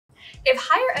If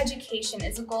higher education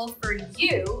is a goal for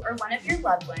you or one of your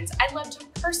loved ones, I'd love to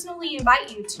personally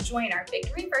invite you to join our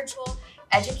VictoryVirtual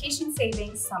Education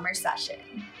Savings Summer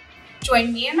Session.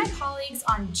 Join me and my colleagues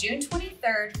on June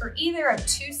 23rd for either of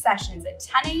 2 sessions at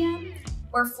 10 a.m.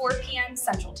 or 4 p.m.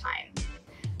 Central Time.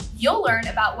 You'll learn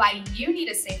about why you need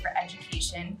to save for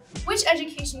education, which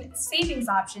education savings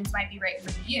options might be right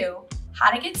for you,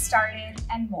 how to get started,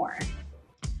 and more.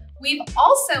 We've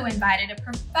also invited a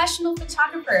professional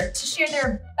photographer to share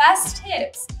their best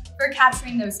tips for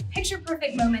capturing those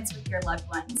picture-perfect moments with your loved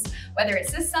ones, whether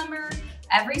it's this summer,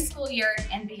 every school year,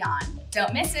 and beyond.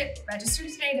 Don't miss it. Register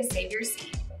today to save your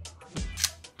seat.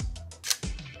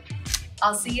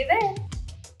 I'll see you there.